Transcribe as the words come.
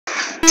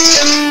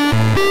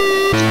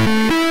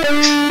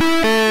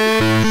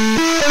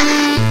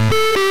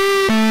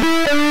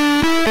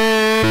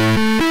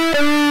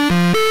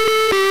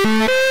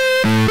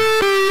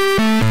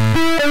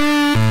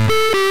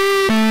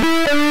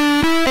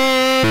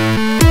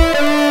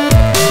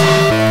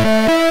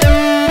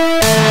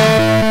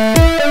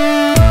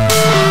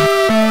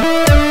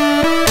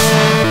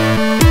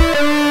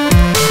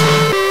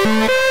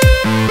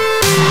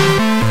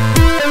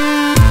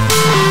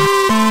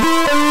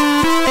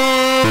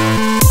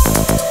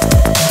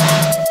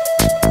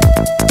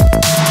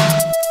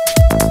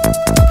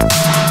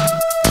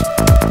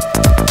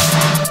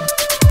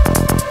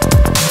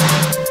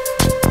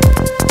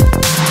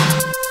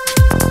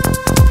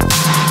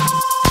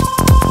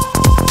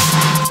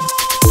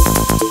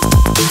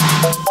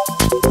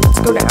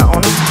go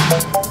down.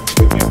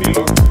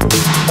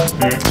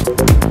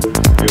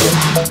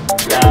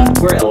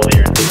 We're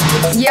elevator.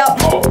 Yep.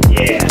 Oh,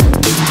 yeah.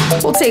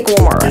 We'll take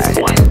one more ride.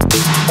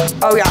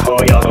 Oh, yeah.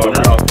 Oh, y'all going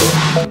now?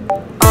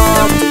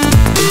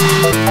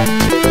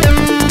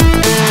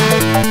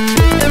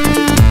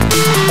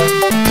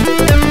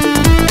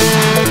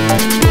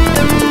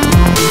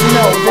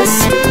 No, this...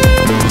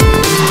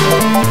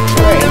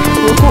 Alright,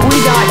 look what we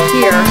got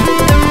here.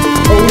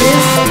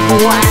 Otis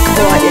black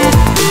button.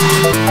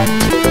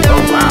 Oh,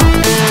 wow.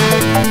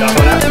 Y'all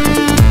going out?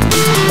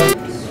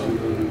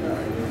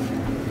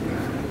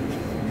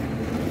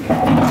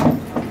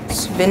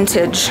 It's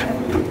vintage.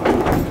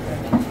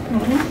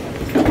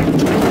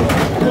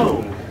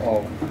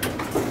 Oh.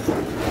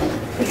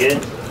 We good?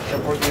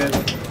 We're good.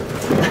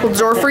 Hold the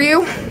door for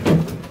you.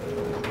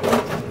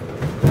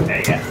 There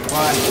you go.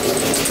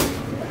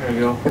 There you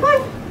go.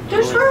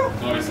 Just room.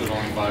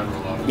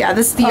 Yeah,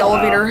 this is the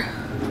elevator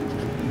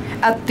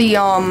at the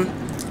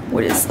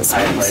what is this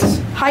place?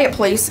 Hyatt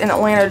Place in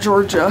Atlanta,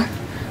 Georgia.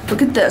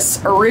 Look at this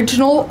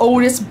original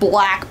Otis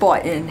black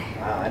button.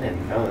 Wow, I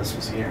didn't know this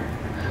was here.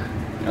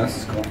 Oh, this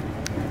is cool.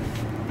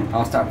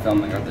 I'll stop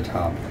filming at the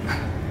top.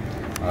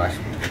 Oh,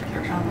 actually.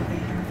 Your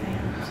elevator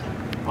fans.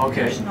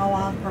 Okay. There's no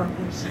on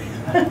purpose.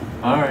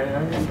 Alright.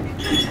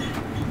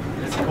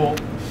 It's cool.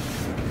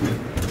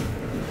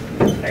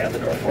 I got the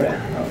door for you.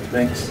 Oh,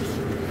 thanks.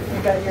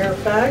 You got your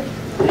bag?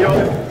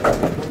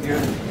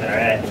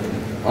 Alright.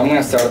 I'm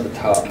gonna start at the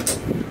top.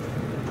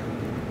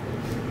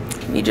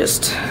 You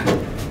just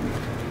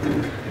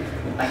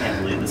I can't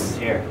believe this is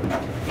here.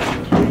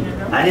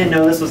 I didn't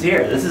know this was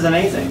here. This is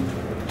amazing.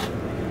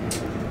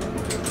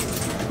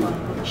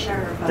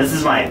 This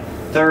is my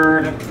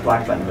third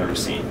black button I've ever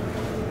seen.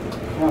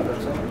 Come on,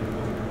 that's all.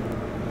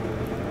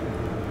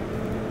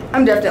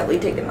 I'm definitely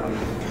taking them.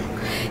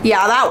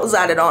 Yeah, that was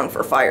added on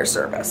for fire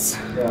service.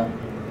 Yeah.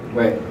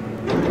 Wait.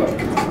 Look.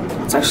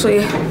 It's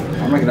actually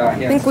I'll make it out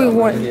here. I think we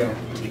want-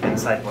 Keep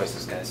inside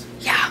voices, guys.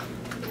 yeah.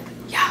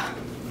 Yeah.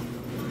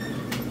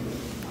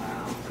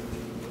 Wow.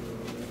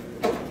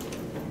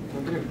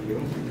 Look at the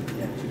view.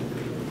 Yeah.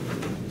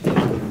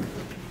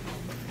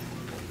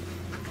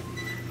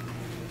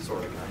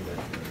 Sort of, kinda.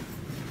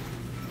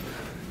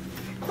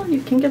 Well,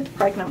 you can get the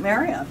Pregnant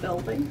Marriott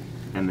building.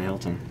 And the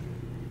Hilton.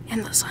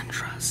 And the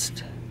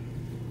SunTrust.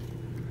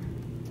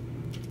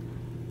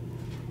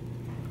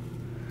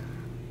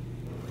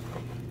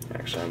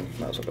 Actually, I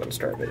might as well go and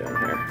start videoing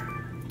here.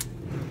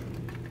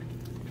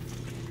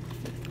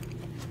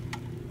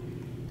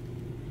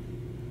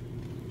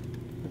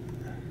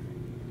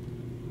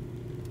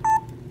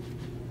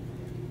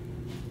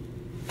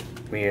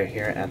 We are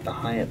here at the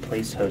Hyatt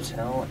Place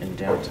Hotel in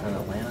downtown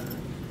Atlanta.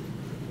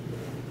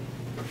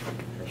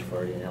 There's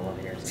already an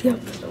elevator. Yep.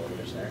 There's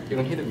elevators there. You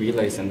can hear the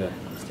relays in the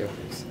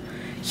staircase.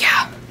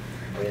 Yeah.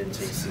 Wait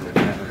until you see what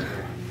happened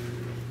here.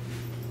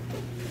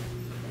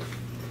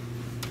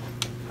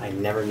 I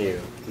never knew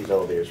these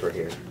elevators were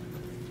here.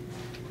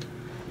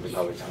 You can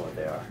probably tell what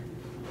they are.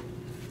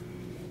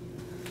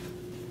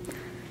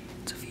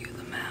 It's a view of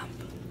the map.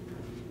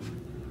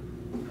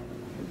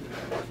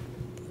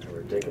 They're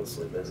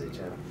ridiculously busy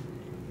too.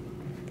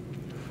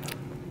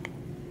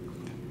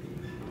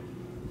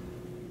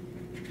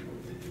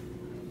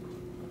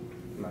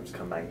 I might just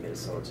come back and get a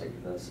solo take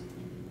for this.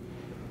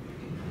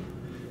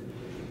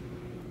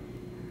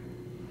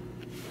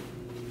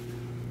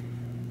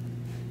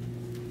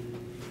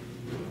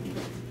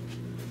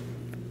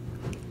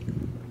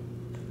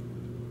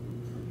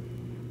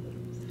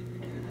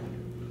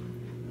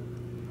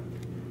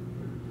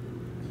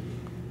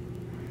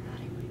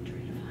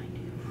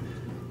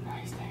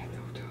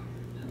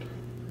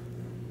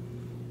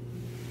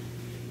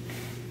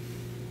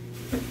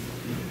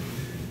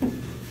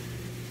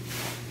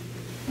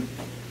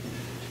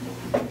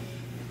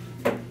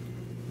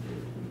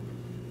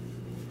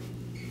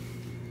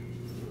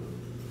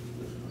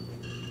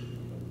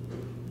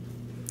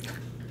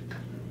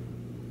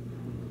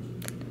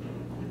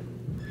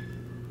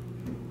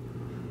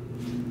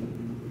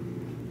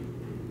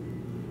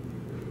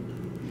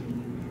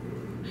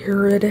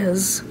 Here it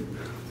is.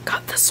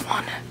 Got this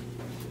one.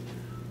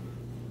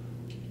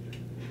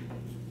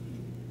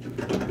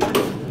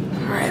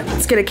 Alright,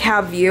 let's get a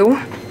cab view.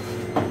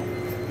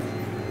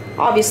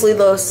 Obviously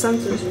the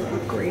sensors are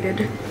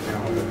upgraded. I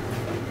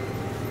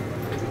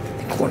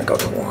think I want to go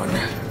to one.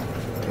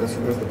 This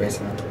was the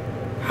basement.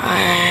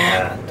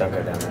 Yeah, don't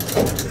go down there.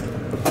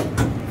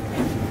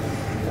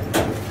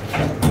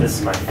 This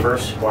is my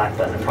first black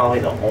button, and probably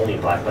the only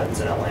black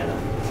buttons in Atlanta.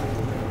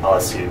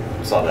 Unless you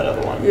saw that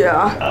other one.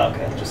 Yeah. Oh,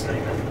 okay, just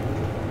naming it.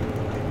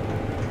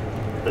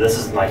 But this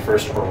is my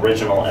first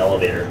original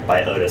elevator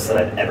by Otis that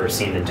I've ever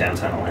seen in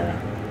downtown Atlanta.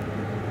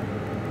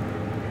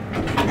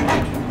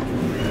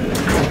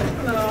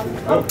 No.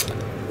 Oh,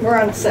 We're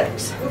on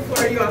 6.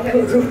 Are you on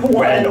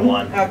we're heading to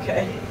 1.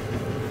 Okay.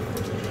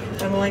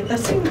 I'm like, that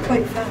seemed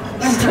quite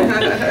fast.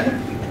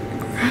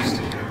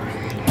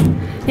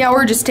 Yeah,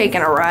 we're just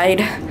taking a ride.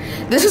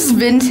 This is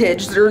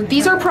vintage.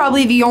 These are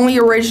probably the only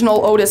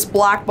original Otis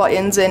black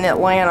buttons in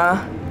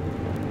Atlanta.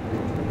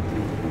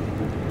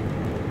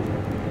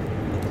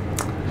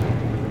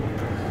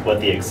 with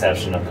the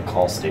exception of the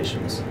call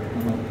stations.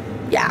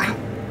 Yeah.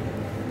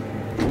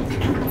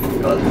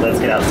 Let's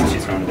get out since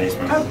she's going to the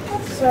basement. Oh,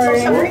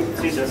 sorry.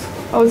 Excuse us.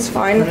 Oh, it's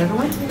fine.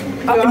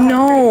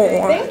 No.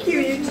 Thank you,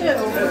 you too.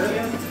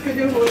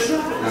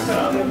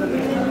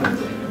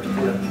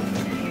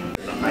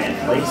 Hyatt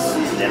Place,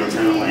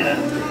 downtown Atlanta.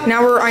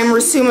 Now I'm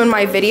resuming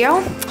my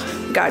video.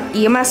 Got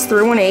EMS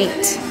 318.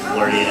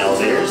 Floridian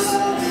elevators.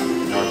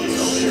 Northeast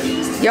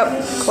elevators. Yep,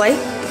 Clay.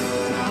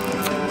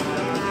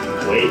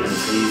 Wait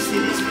until you see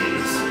these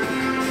beauties.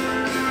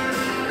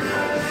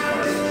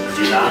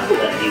 Do not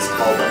let these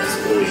call buttons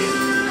fool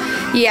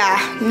you. Yeah,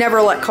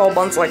 never let call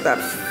buttons like that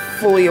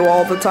fool you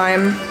all the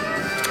time.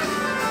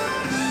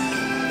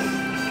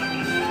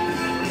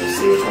 Let's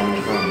see which one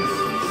will come.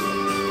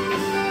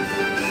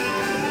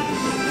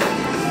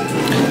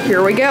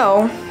 Here we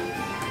go.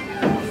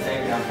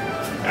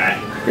 Alright.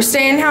 You're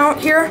staying out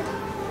here?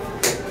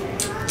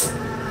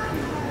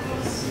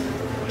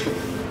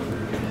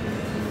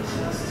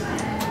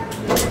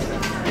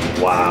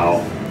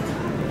 Wow.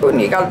 Ooh,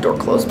 and you got a door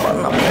close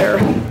button up there.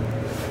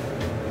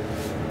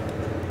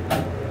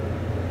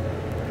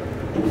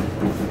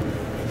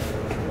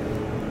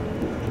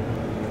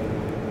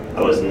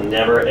 I was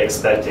never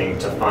expecting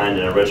to find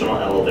an original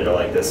elevator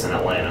like this in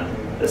Atlanta.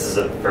 This is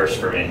a first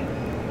for me.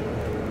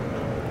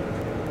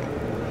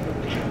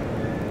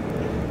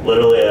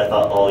 Literally, I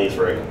thought all these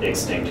were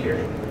extinct here.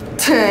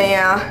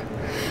 Yeah.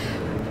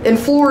 In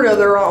Florida,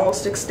 they're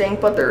almost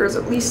extinct, but there's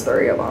at least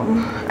 3 of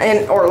them.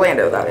 In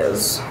Orlando, that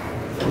is.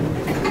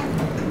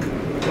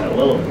 Got a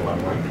little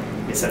dilemma.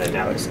 You said it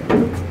now.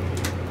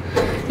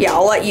 Yeah,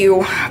 I'll let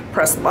you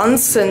press the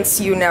buttons since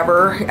you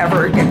never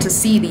ever get to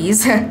see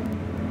these.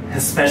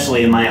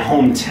 Especially in my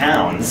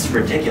hometown. This is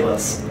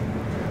ridiculous.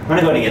 I'm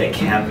gonna go to get a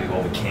cab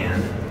while we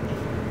can.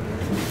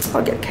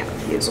 I'll get a cab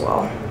for you as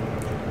well.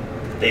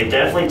 They've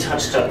definitely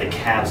touched up the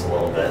cabs a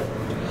little bit.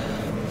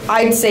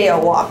 I'd say a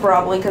lot,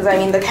 probably, because I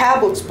mean the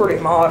cab looks pretty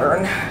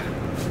modern.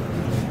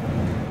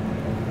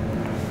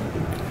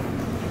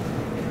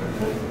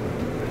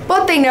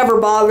 But they never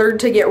bothered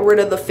to get rid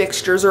of the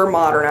fixtures or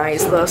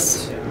modernize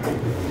this.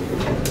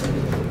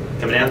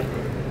 Coming down?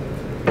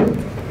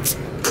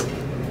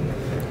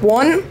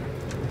 One?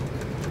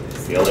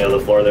 It's the only other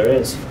floor there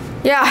is.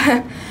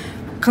 Yeah.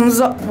 Comes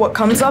up. What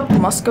comes up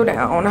must go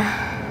down.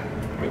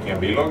 We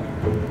can't be long?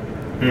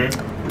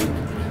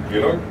 You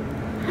know?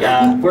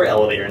 Yeah, we're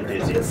elevator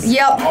enthusiasts.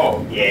 Yep.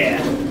 Oh.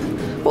 Yeah.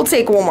 We'll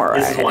take one more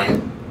This is ride.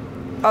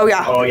 one. Oh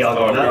yeah. Oh, y'all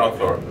going ground up?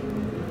 floor.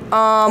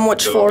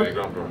 Which floor?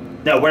 Ground floor.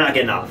 No, we're not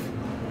getting off.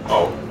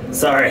 Oh.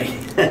 Sorry.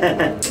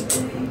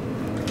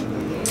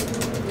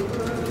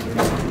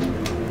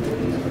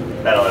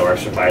 That only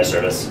works for fire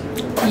service.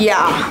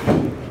 Yeah.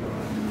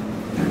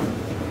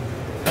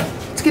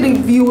 Let's get a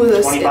view of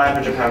this.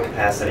 2,500 pound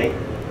capacity.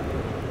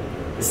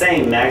 It's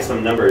saying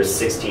maximum number is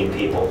 16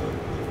 people.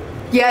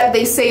 Yet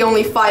they say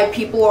only 5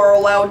 people are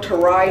allowed to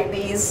ride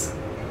these.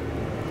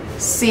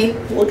 See,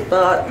 look at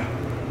that.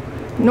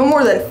 No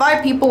more than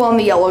 5 people on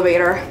the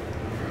elevator.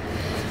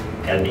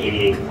 Got an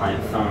ADA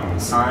compliant phone on the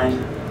side.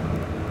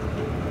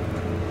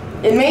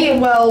 It may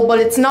well, but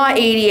it's not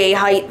ADA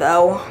height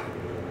though.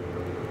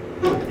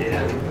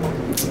 Yeah.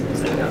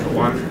 So I got the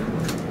one.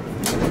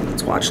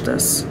 Let's watch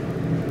this.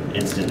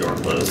 Instant door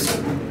close.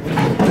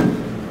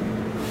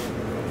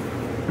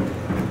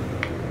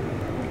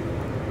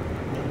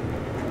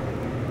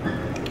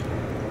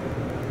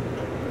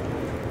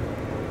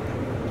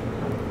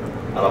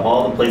 Out of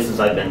all the places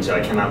I've been to,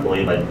 I cannot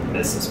believe I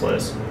missed this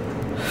place.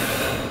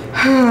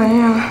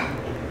 Yeah.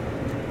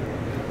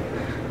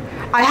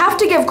 I have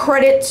to give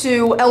credit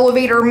to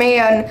Elevator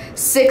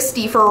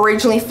Man60 for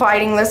originally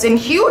fighting this, and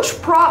huge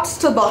props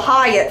to the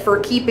Hyatt for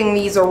keeping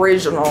these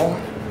original.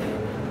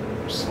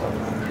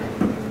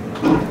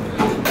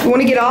 You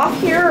want to get off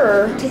here,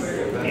 or?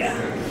 Yeah.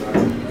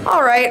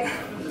 Alright.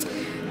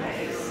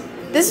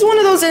 This is one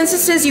of those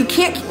instances you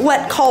can't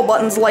let call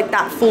buttons like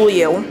that fool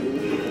you.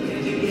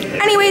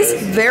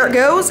 Anyways, there it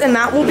goes, and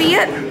that will be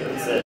it.